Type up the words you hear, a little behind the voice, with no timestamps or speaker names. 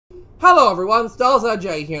Hello everyone,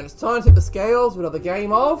 StarsRJ here, and it's time to tip the scales with another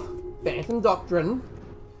game of Phantom Doctrine.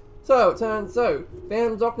 So,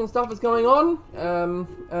 Phantom Doctrine stuff is going on, and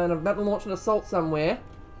I'm about to launch an assault somewhere,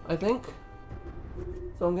 I think.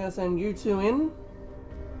 So I'm going to send you two in.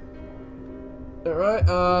 Alright,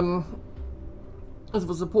 as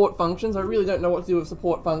for support functions, I really don't know what to do with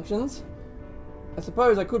support functions. I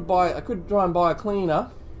suppose I could try and buy a cleaner,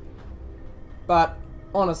 but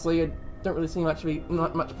honestly, I don't really see much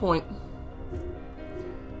point.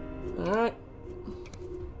 Alright.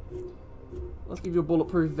 Let's give you a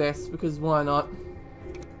bulletproof vest, because why not?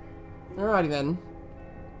 Alrighty then.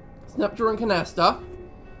 Snapjaw and Canister.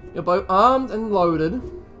 You're both armed and loaded.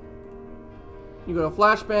 You got a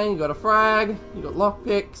flashbang, you got a frag, you got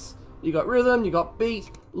lockpicks, you got rhythm, you got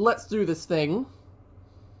beat. Let's do this thing.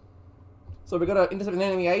 So we've got to intercept an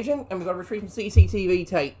enemy agent, and we've got to retrieve some CCTV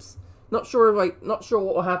tapes. Not sure what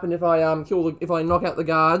will happen if I if I knock out the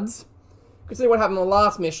guards. Consider what happened on the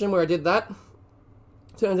last mission where I did that.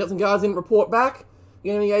 Turns out some guards didn't report back. The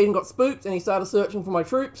enemy agent got spooked and he started searching for my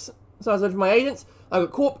troops. Started searching for my agents. I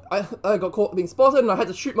got caught being spotted and I had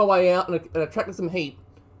to shoot my way out and attracted some heat.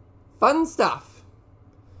 Fun stuff.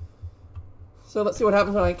 So let's see what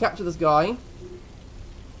happens when I capture this guy.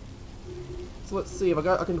 So let's see if I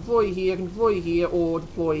can deploy here, or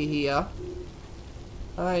deploy here.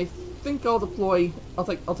 I think I'll deploy. I'll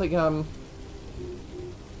take Wait,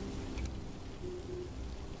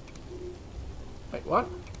 what?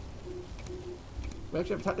 We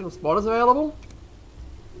actually have tactical spotters available?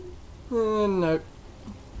 No.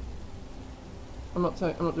 I'm not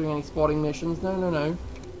doing any spotting missions. No.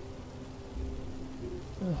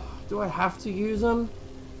 Do I have to use them?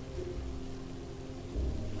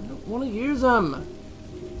 I don't want to use them.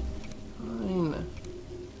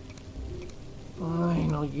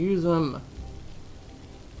 Fine, I'll use them.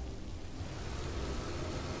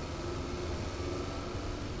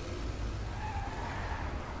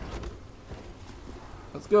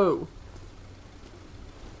 Let's go.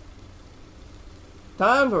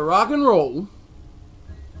 Time to rock and roll. Lone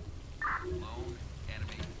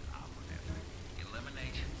enemy operative.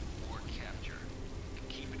 Eliminate or capture.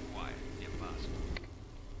 Keep it quiet if possible.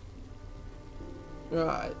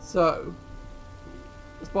 Right, so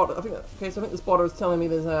the spotter. I think the spotter is telling me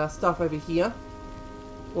there's stuff over here.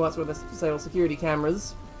 Well, that's where the disabled security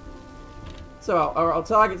cameras. So I'll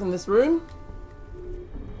target in this room.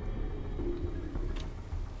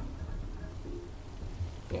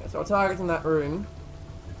 Yeah, so I'll target in that room.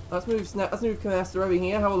 Let's move Canister over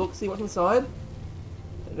here, have a look, see what's inside.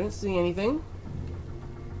 I don't see anything.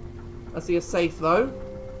 I see a safe though.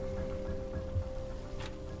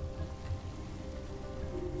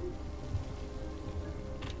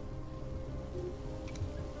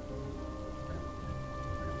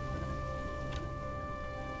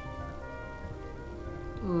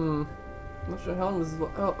 Not sure how long this is.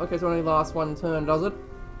 Oh, okay, so it only lasts one turn, does it?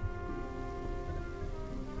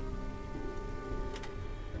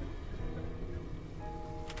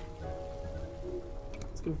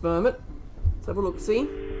 Confirm it. Let's have a look, see.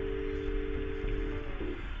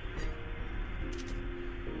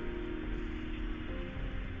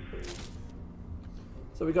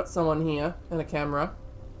 So we got someone here and a camera.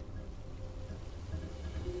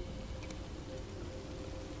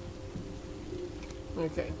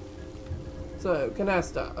 Okay. So,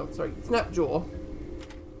 Canister. Oh, sorry, Snapjaw.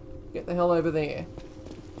 Get the hell over there.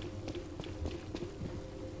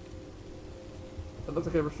 It looks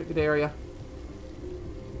like a restricted area.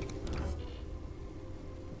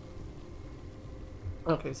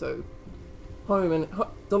 Okay, so home and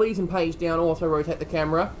delete and page down, auto rotate the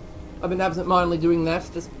camera. I've been absent-mindedly doing that.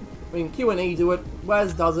 Q and E do it,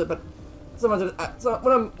 Waz does it, but sometimes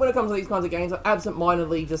when it comes to these kinds of games, I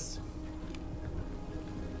absent-mindedly just,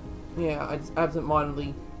 yeah, I just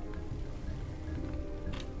absent-mindedly.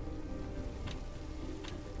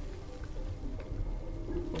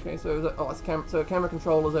 Okay, so it's camera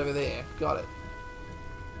controller's over there. Got it.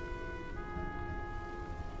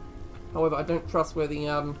 However, I don't trust where the,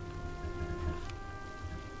 okay,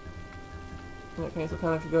 so I can't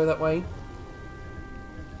actually go that way.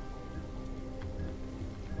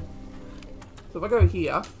 So if I go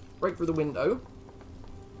here, break through the window,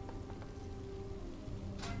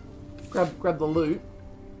 grab the loot.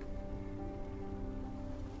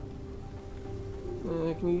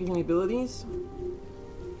 Can you use any abilities?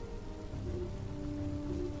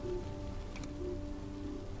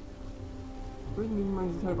 Breathing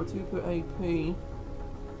range is by 2 per AP.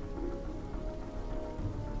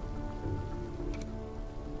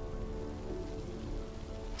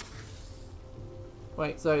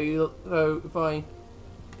 Wait, so if I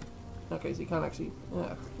Okay, so you can't actually...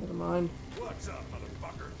 Ugh, never mind. What's up,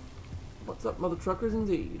 motherfucker? What's up, mother truckers,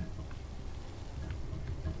 indeed.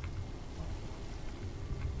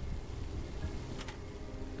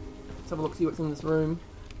 Let's have a look, see what's in this room.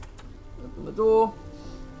 Open the door.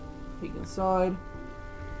 Peek inside.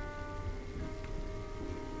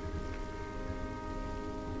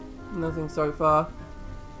 Nothing so far.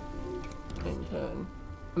 In turn.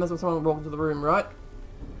 Unless there's someone walked into the room, right?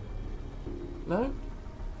 No?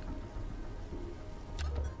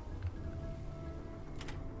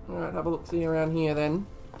 Alright, have a look, see around here then.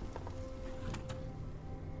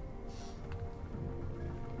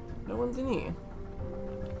 No one's in here.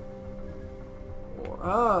 Or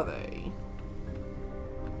are they?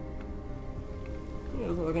 Yeah, it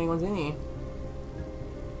doesn't look like anyone's in here.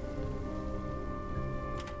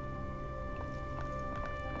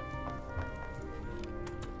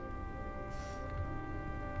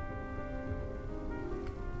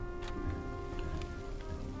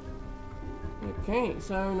 Okay,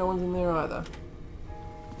 so no one's in there either.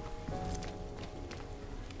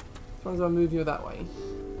 As long as I move you that way.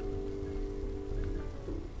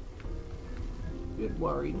 Bit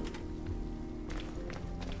worried.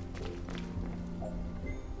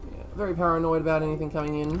 Yeah, very paranoid about anything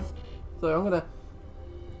coming in. So I'm gonna,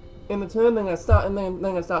 in the turn, I'm gonna start, and then I'm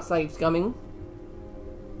gonna start save scumming.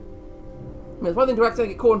 I mean, it's one thing to actually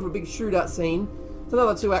get caught into a big shootout scene. It's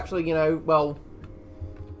another to actually, you know, well.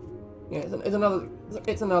 Yeah,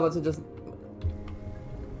 it's another to just...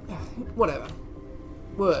 whatever.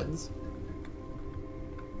 Words.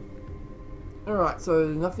 Alright, so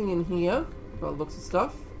nothing in here. By the looks of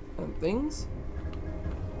stuff and things.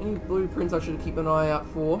 Any blueprints I should keep an eye out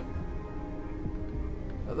for?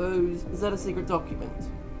 Are those... is that a secret document?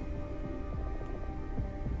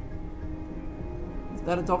 Is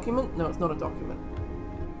that a document? No, it's not a document.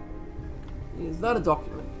 Is that a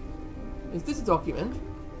document? Is this a document?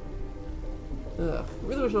 Ugh. I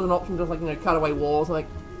really wish there was an option to just, like, you know, cut away walls. Like,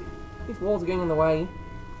 these walls are getting in the way.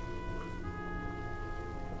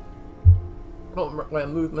 Not way of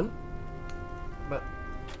movement, but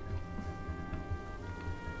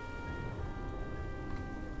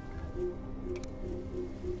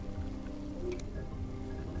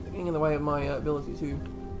they're getting in the way of my ability to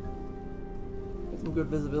get some good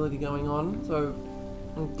visibility going on. So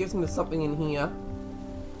I'm guessing there's something in here.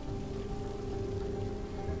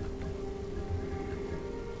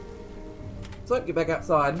 So get back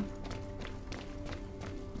outside.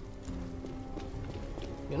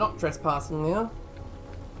 You're not trespassing now.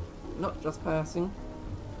 You're not just passing.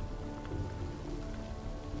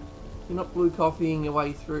 You're not blue coffeeing your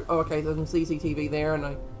way through. Oh, okay, there's some CCTV there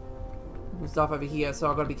and some stuff over here, so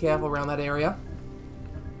I've got to be careful around that area.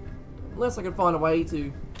 Unless I can find a way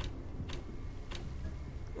to...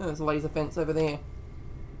 oh, there's a laser fence over there.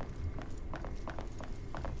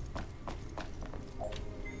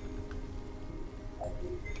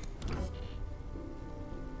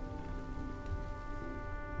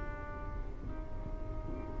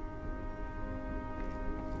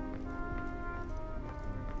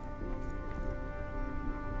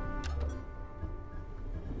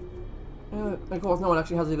 Of course, no one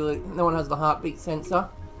actually has the ability. No one has the heartbeat sensor,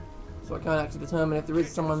 so I can't actually determine if there is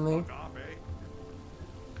someone there.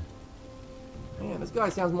 Yeah, this guy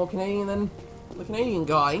sounds more Canadian than the Canadian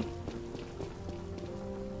guy.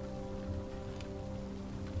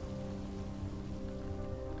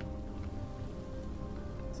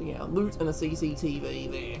 So yeah, loot and a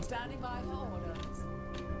CCTV there. Standing by for orders.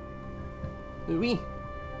 Ooh-wee.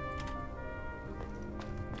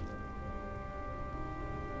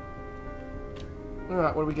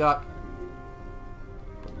 Alright, what do we got?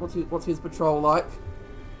 What's his patrol like?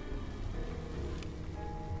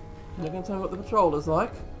 You're not going to tell me what the patrol is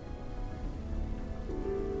like?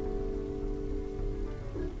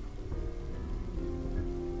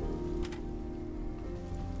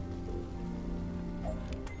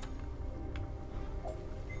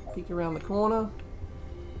 Peek around the corner.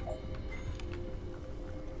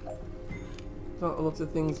 Got lots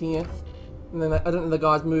of things here. And then I don't know the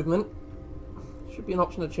guy's movement. Should be an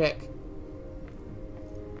option to check.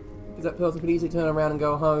 Because that person could easily turn around and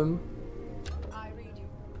go home. I read you.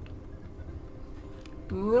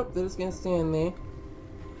 Nope, they're just gonna stand there.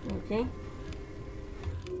 Okay.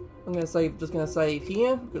 I'm gonna save, just gonna save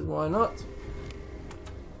here, because why not?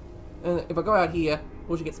 And if I go out here,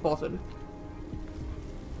 we should get spotted.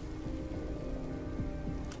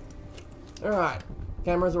 Alright.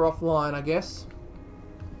 Cameras are offline, I guess.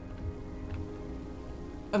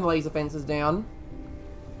 And the laser fence is down.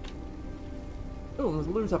 Oh, there's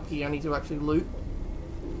loot up here I need to actually loot.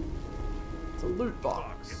 It's a loot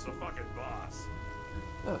box. It's the fucking boss.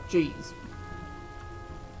 Oh, jeez.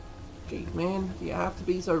 Jeez, man. Do you have to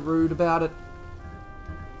be so rude about it?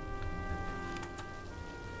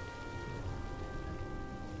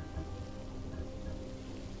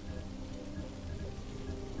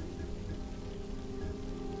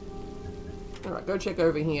 Alright, go check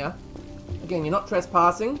over here. Again, you're not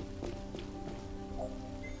trespassing.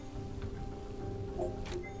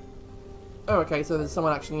 Oh, okay, so there's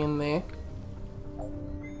someone actually in there.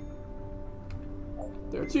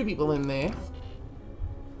 There are two people in there.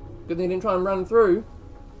 Good they didn't try and run through.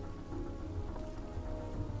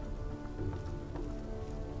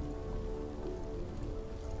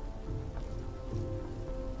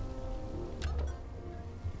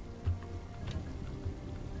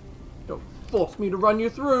 Don't force me to run you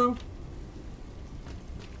through.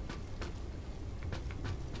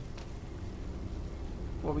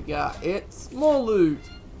 What we got? It's more loot.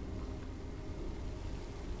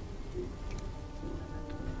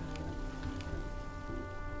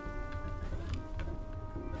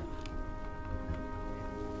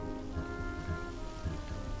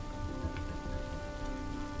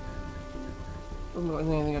 Doesn't look like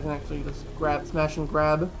there's anything I can actually just grab, smash and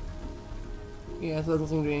grab. Yeah, so there doesn't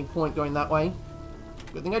seem to be any point going that way.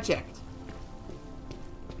 Good thing I checked.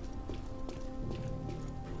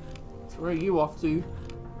 So where are you off to?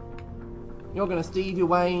 You're gonna Steve your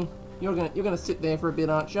way. You're gonna sit there for a bit,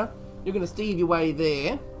 aren't you? You're gonna Steve your way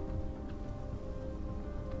there.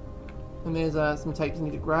 And there's some tapes you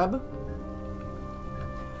need to grab.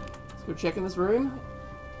 Let's go check in this room.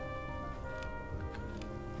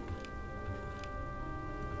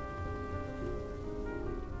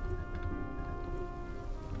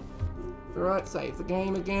 Alright, save the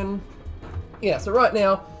game again. Yeah, so right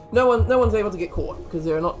now, no one's able to get caught because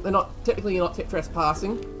they're not technically you're not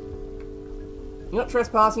trespassing. You're not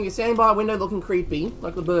trespassing. You're standing by a window looking creepy,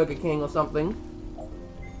 like the Burger King or something.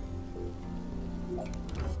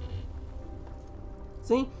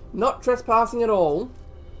 See, not trespassing at all.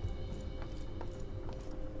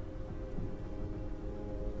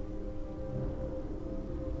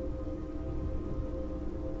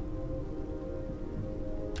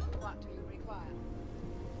 What do you require?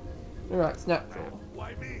 Alright, snapjaw.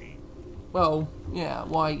 Why me? Well, yeah,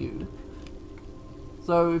 why you?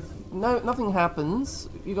 So if nothing happens,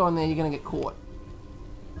 if you go in there, you're gonna get caught.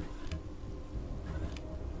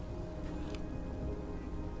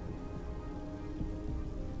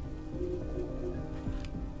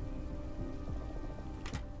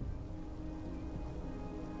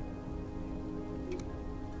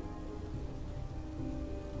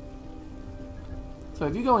 So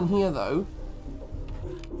if you go in here though,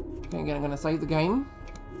 okay, again I'm gonna save the game.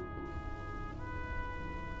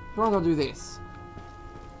 So I'm gonna go do this.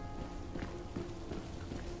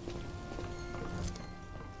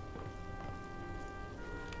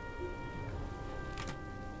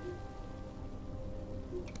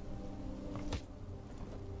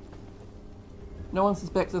 No one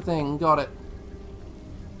suspects a thing. Got it.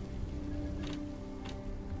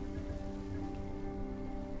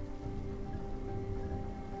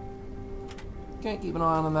 Okay, keep an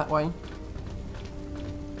eye on them that way.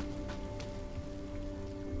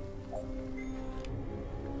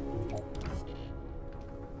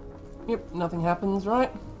 Yep, nothing happens,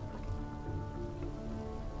 right?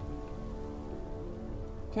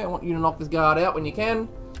 Okay, I want you to knock this guard out when you can.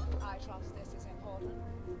 I trust this is important.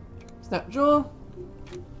 Snap jaw.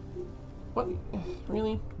 What?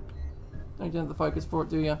 Really? No, you don't have the focus for it,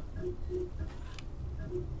 do you?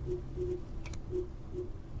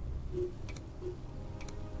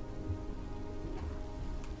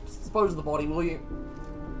 Just dispose of the body, will you?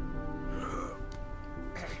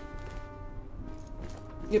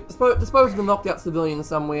 Yep, dispose of the knocked out civilian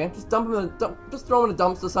somewhere. Just dump him just throw him in a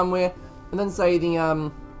dumpster somewhere, and then say they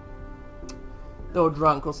were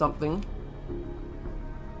drunk or something.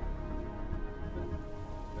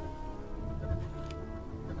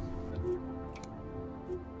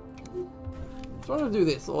 So I'm gonna do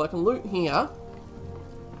this, or I can loot here.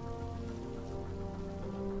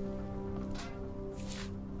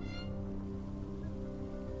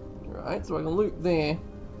 Right, so I can loot there.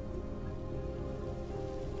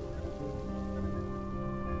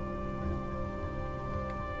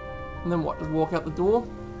 And then what? Just walk out the door?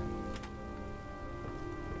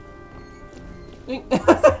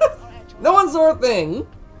 No one saw a thing!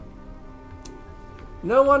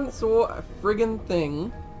 No one saw a friggin'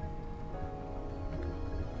 thing.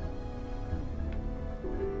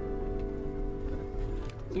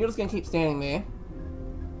 So you're just gonna keep standing there.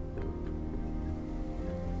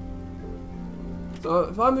 So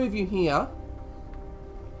if I move you here,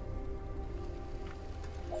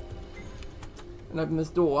 And open this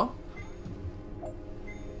door.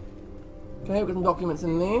 Okay, we've got some documents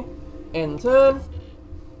in there. End turn.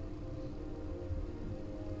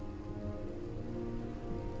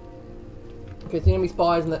 Okay, so the enemy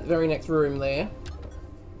spies in that very next room there.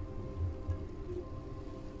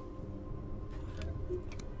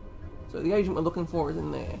 So the agent we're looking for is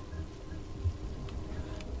in there.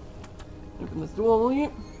 Open this door, will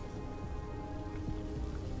you?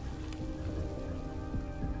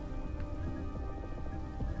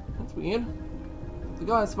 That's weird. The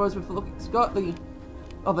guy, I suppose, we've looked, it's got the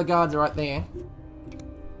other guards right there.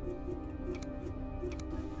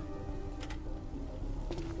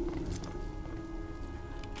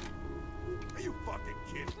 Are you fucking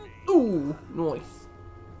kidding me? Ooh, nice.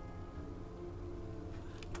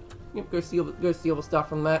 Yep, go steal the stuff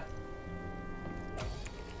from that.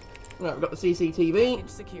 Right, we've got the CCTV. Package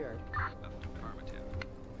secured. Affirmative.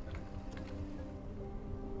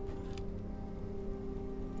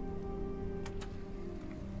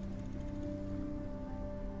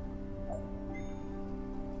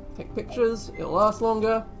 Take pictures, it'll last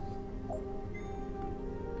longer.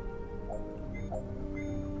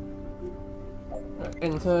 Right,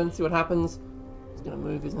 end turn, see what happens. He's gonna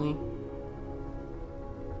move, isn't he?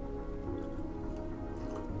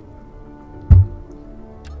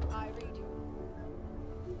 I read you.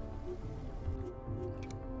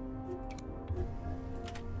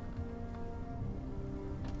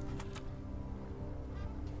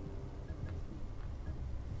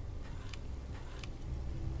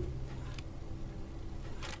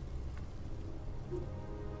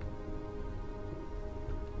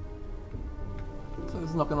 So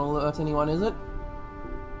this is not gonna alert anyone, is it?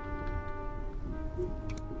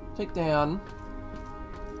 Take down.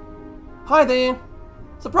 Hi there!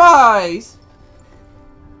 Surprise!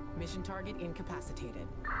 Mission target incapacitated.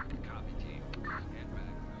 Copy, team. Stand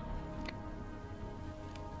back.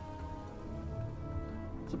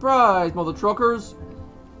 Surprise, mother truckers!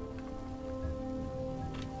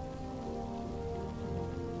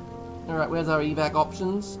 Alright, where's our evac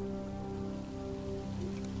options?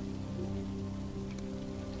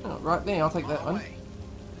 Oh, right there, I'll take that one.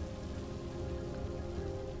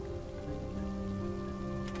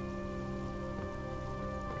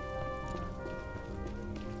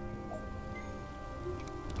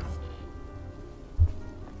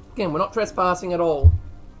 Again, we're not trespassing at all.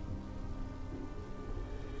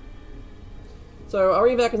 So our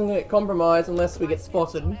evac isn't going to get compromised unless we get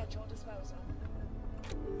spotted. At your disposal.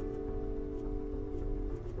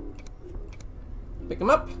 Pick them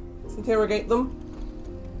up, let's interrogate them.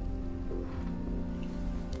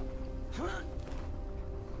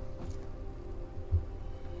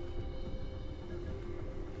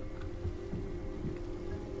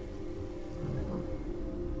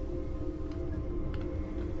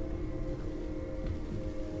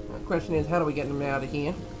 The question is, how do we get them out of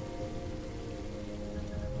here?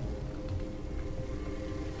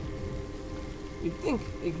 You'd think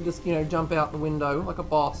you can just, you know, jump out the window like a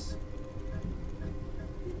boss.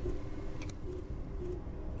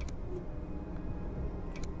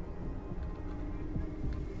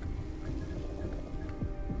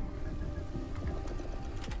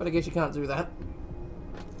 But I guess you can't do that.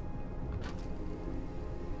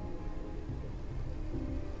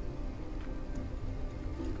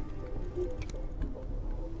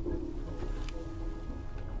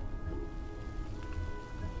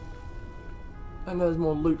 I know there's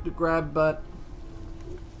more loot to grab, but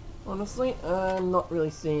honestly, I'm not really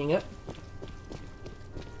seeing it.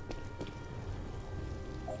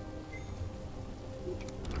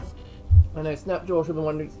 I know Snapjaw should be the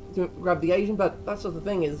one to grab the Asian, but that's just the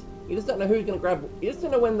thing is, you just don't know who's going to grab. You just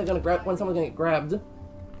don't know when they're going to grab, when someone's going to get grabbed. You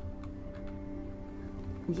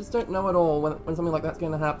just don't know at all when something like that's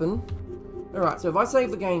going to happen. All right, so if I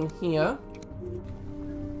save the game here,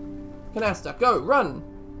 Canasta, go, run.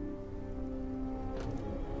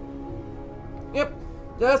 Yep,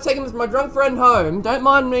 just taking my drunk friend home. Don't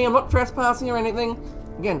mind me, I'm not trespassing or anything.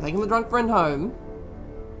 Again, taking the drunk friend home.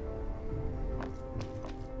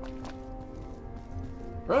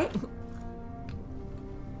 Right?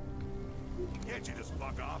 Can't you just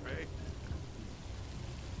fuck off, eh?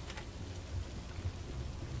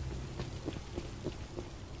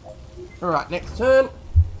 Alright, next turn.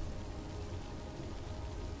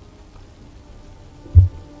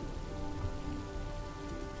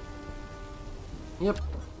 Yep.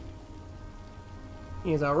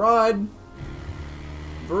 Here's our ride.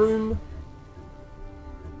 Vroom.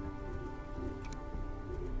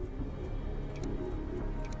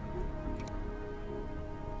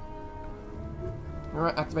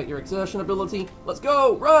 Alright, activate your exertion ability. Let's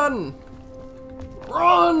go! Run!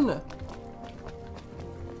 Run!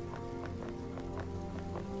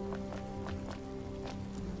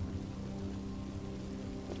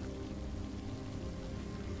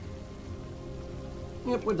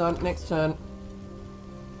 Yep, we're done. Next turn.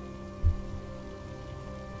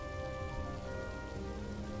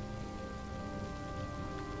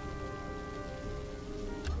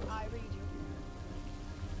 I read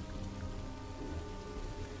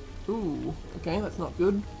you. Ooh, okay, that's not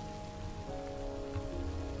good.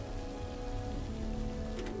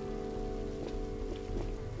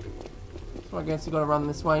 So I guess you gotta run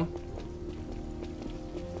this way.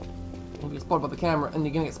 If you get spotted by the camera, and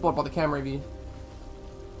you're gonna get spotted by the camera if you...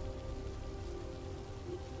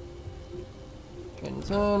 End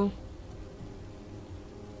turn.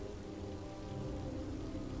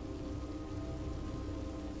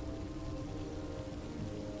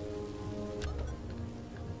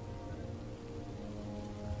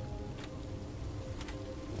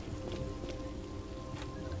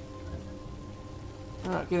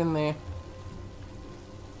 Alright, get in there.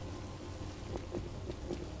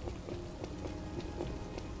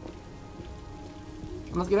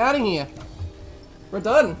 Let's get out of here. We're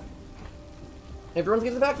done. Everyone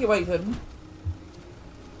gets evacuated.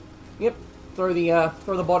 Yep. Throw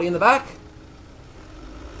the body in the back.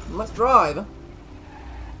 And let's drive.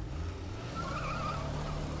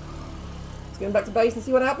 Let's get back to base and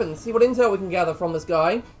see what happens. See what intel we can gather from this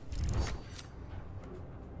guy.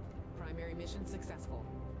 Primary mission successful.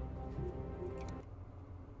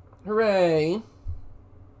 Hooray.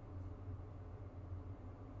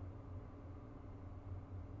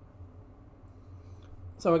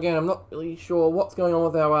 So again, I'm not really sure what's going on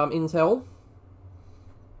with our intel.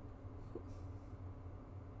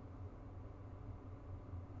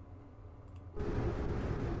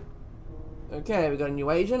 Okay, we got a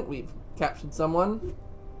new agent. We've captured someone.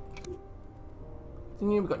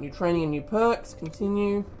 Continue. We've got new training and new perks.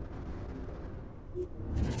 Continue.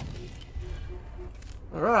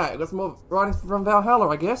 Alright, we've got some more writings from Valhalla,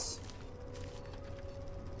 I guess.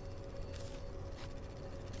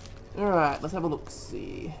 Alright, let's have a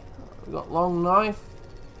look-see. We've got long knife.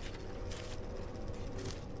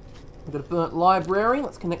 We've got a burnt library.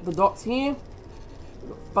 Let's connect the dots here. We've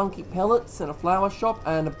got funky pellets and a flower shop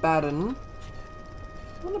and a baden.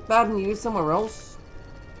 What a baden used somewhere else?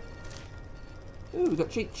 Ooh, we've got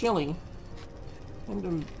cheap chili.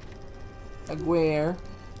 And a guare.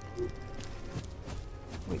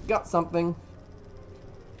 We've got something.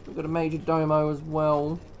 We've got a major domo as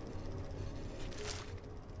well.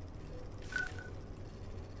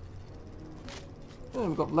 And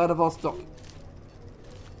we've got Vladivostok.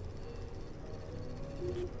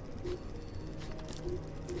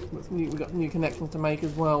 We've got new connections to make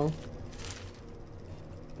as well.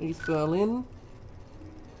 East Berlin.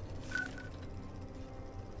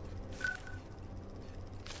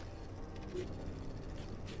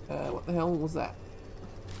 What the hell was that?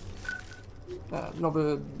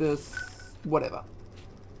 Novibus, whatever.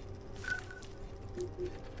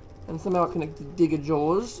 And somehow it connected to Digger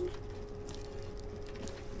Jaws.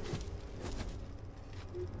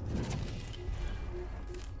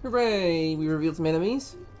 Hooray! We revealed some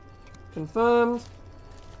enemies. Confirmed.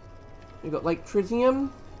 We've got Lake Tritium,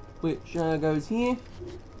 which goes here.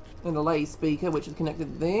 And a lay speaker, which is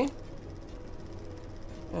connected there.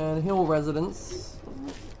 And Hill Residence.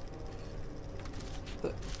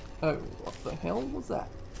 Oh, what the hell was that?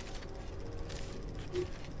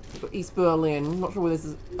 We've got East Berlin. Not sure where this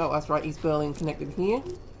is. Oh, that's right. East Berlin connected here.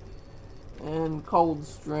 And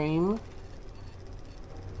Coldstream.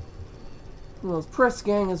 Well, there's Press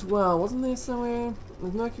Gang as well. Wasn't there somewhere?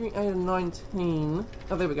 There's Mercury 8 and 19.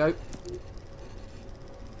 Oh, there we go.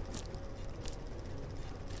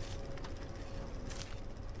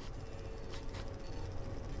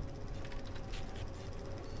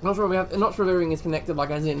 Not sure if everything is connected,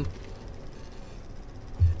 like as in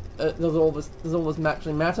does all this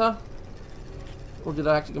actually matter? Or did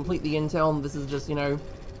I actually complete the intel and this is just, you know,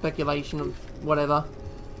 speculation of whatever?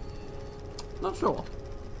 Not sure.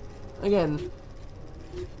 Again,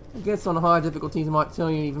 I guess on higher difficulties I might tell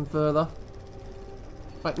you even further.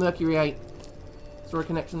 Right, Mercury 8. Saw a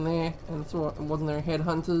connection there, and wasn't there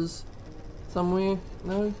headhunters somewhere?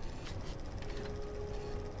 No?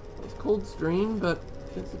 It's Coldstream, but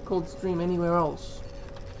it's a Coldstream anywhere else.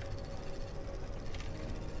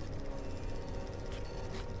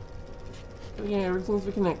 But yeah, everything seems to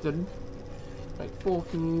be connected. Right,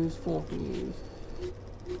 fourth news.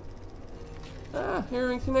 Ah,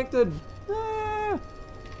 everything's connected! Ah!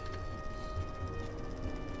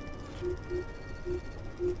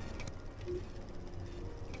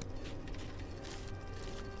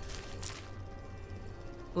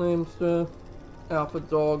 Lamster, Alpha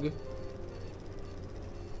Dog,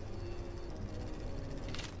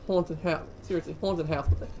 Haunted House. Seriously, Haunted House,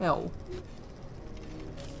 what the hell?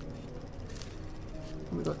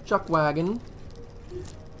 we've got Chuck Wagon.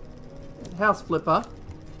 House Flipper.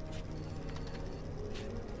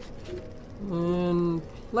 And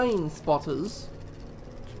Plane Spotters.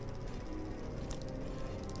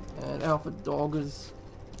 And Alpha Dog is...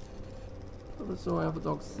 I saw Alpha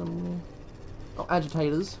Dog somewhere. Oh,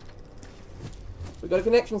 Agitators. We've got a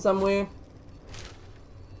connection somewhere.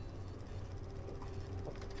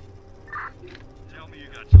 Tell me you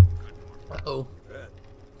got something good for me. Uh-oh. Bet.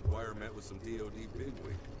 Dwyer met with some DOD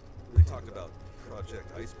bigwig. They talked about Project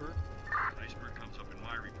Iceberg. Iceberg comes up in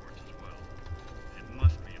my reports as well. It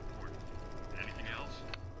must be important. Anything else?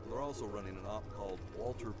 They're also running an op called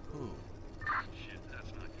Walter Poon. Shit,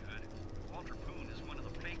 that's not good. Walter Poon is one of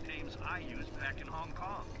the fake names I used back in Hong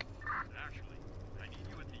Kong. Actually, I need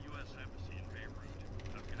you at the U.S. Embassy in Beirut.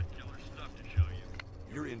 I've got killer stuff to show you.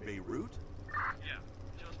 You're in Beirut? Yeah,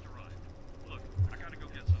 just arrived. Look, I gotta go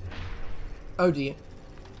get something. Oh dear.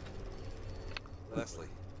 Leslie.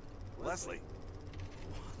 Leslie!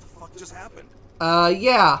 What the fuck just happened?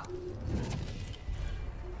 Yeah.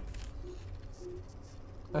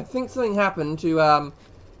 I think something happened to our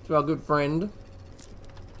good friend.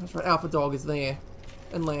 That's right, Alpha Dog is there.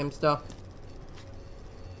 And Lambster.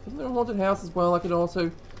 Isn't there a haunted house as well I could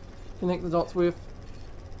also connect the dots with?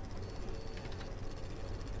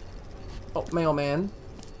 Oh, Mailman.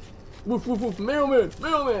 Woof woof woof, Mailman!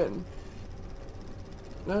 Mailman!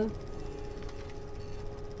 No?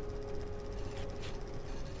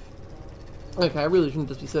 Okay, I really shouldn't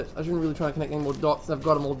just be I shouldn't really try to connect any more dots. I've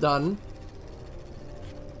got them all done.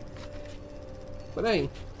 But hey.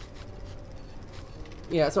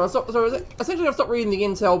 Yeah, so essentially I've stopped reading the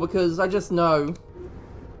intel because I just know.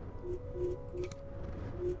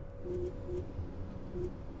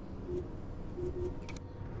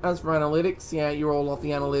 As for analytics, yeah, you're all off the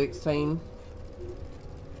analytics team.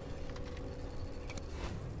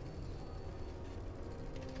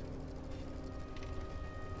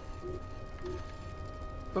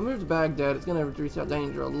 If I move to Baghdad, it's going to reduce our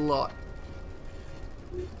danger a lot.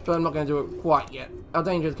 But I'm not going to do it quite yet. Our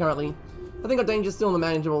danger is currently... I think our danger is still in the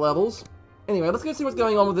manageable levels. Anyway, let's go see what's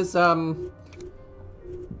going on with this, Let's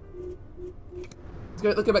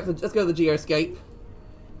go back to... Let's go to the Geoscape.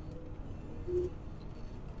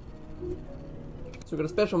 So we've got a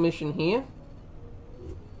special mission here.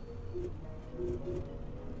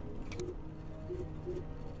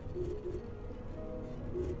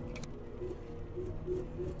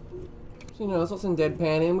 So, you know, let's not send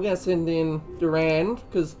Deadpan in. We're going to send in Durand,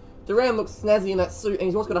 because Durand looks snazzy in that suit, and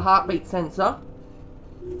he's also got a heartbeat sensor.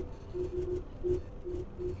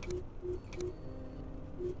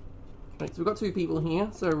 Right, so we've got two people here.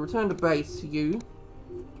 So return to base, you.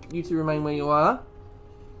 You two remain where you are.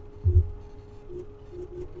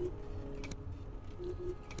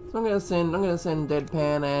 So I'm gonna send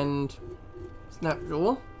Deadpan and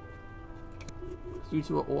Snapjaw. You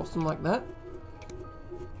two are awesome like that.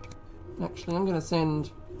 Actually, I'm gonna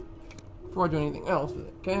send, before I do anything else with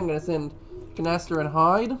it, okay, I'm gonna send Canaster and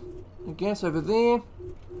Hyde, I guess, over there.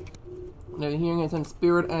 And over here I'm gonna send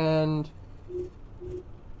Spirit and...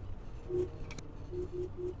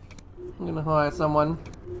 I'm gonna hire someone.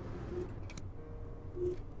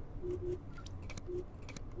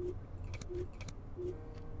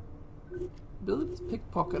 Abilities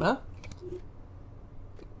pickpocket, huh?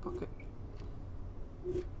 Pickpocket.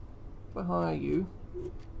 If I hire you...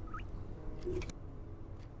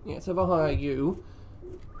 Yeah, so if I hire you...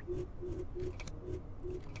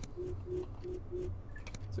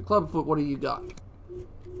 So Clubfoot, what do you got?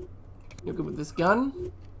 You're good with this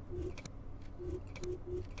gun?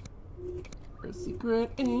 You're a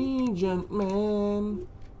secret agent, man.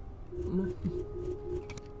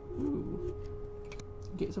 Ooh.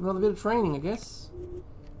 Get yourself another bit of training, I guess.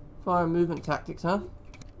 Fire movement tactics, huh?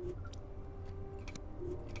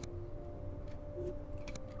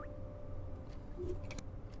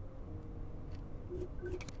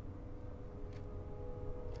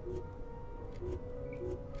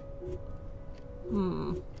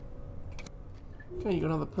 Okay, you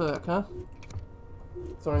got another perk, huh?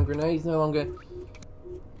 Throwing grenades no longer.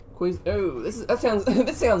 Quiz. Oh, that sounds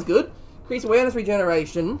this sounds good. Increase awareness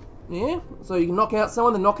regeneration. Yeah, so you can knock out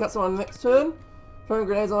someone, then knock out someone next turn. Throwing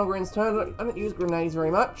grenades on longer ends turn. I don't use grenades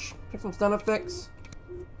very much. Check some stun effects.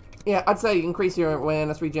 Yeah, I'd say increase your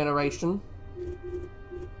awareness regeneration.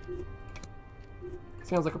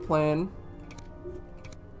 Sounds like a plan.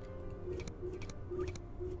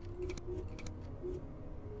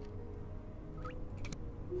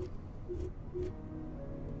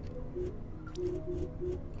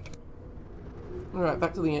 Alright,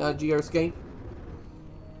 back to the Geoscape.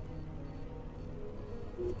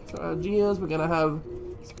 So Geos, we're gonna have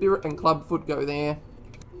Spirit and Clubfoot go there.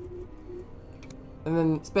 And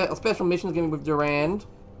then a special mission is going to be with Durand.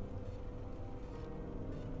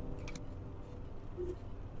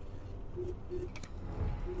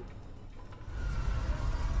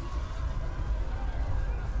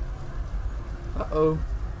 Uh-oh.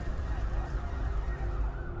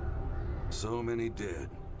 So many dead,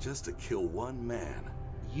 just to kill one man.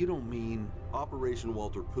 You don't mean Operation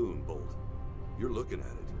Walter Poon, Bolt. You're looking at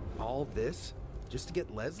it. all this just to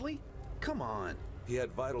get Leslie? Come on. He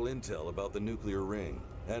had vital intel about the nuclear ring,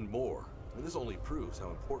 and more. And this only proves how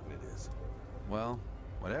important it is. Well,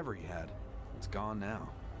 whatever he had, it's gone now.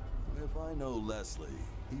 If I know Leslie,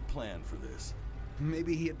 he planned for this.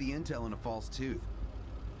 Maybe he had the intel in a false tooth.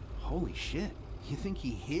 Holy shit. You think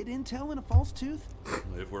he hid intel in a false tooth?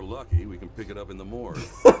 If we're lucky, we can pick it up in the morgue.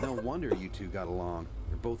 No wonder you two got along.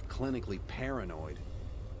 You're both clinically paranoid.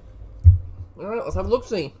 Alright, let's have a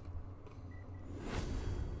look-see.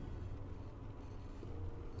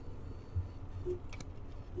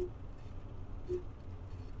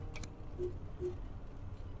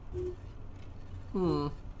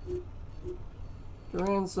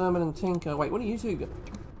 Durand, Sermon, and Tinker. Wait, what are you two doing?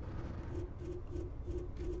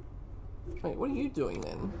 Wait, what are you doing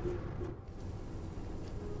then?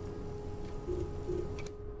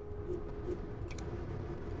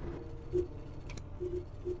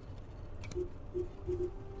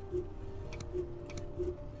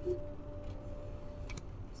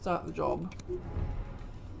 Start the job.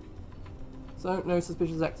 So, no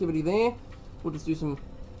suspicious activity there. We'll just do some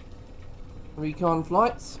recon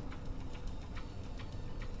flights.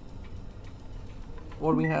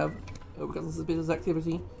 What do we have? Oh, we've got some suspicious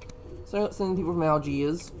activity. So let's send people from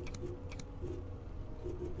Algiers.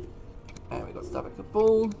 And we got stuff at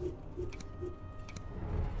Kabul.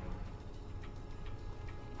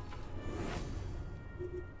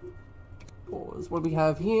 Pause. What do we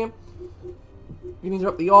have here? You can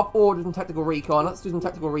interrupt the op or do some tactical recon. Let's do some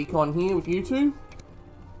tactical recon here with you two.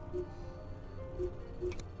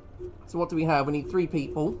 So what do we have? We need 3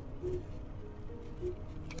 people.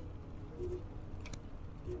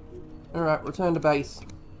 Alright, return to base.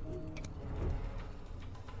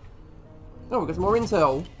 Oh, we got some more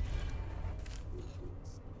intel.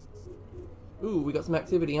 Ooh, we got some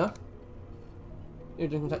activity, huh? You're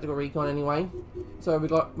doing some tactical recon anyway. So we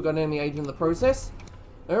got an enemy agent in the process.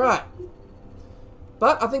 Alright.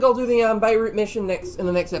 But I think I'll do the Beirut mission in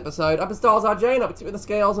the next episode. Up in stars, RJ, and up with the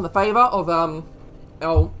scales in the favour of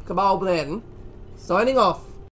El Cabal Blen. Signing off.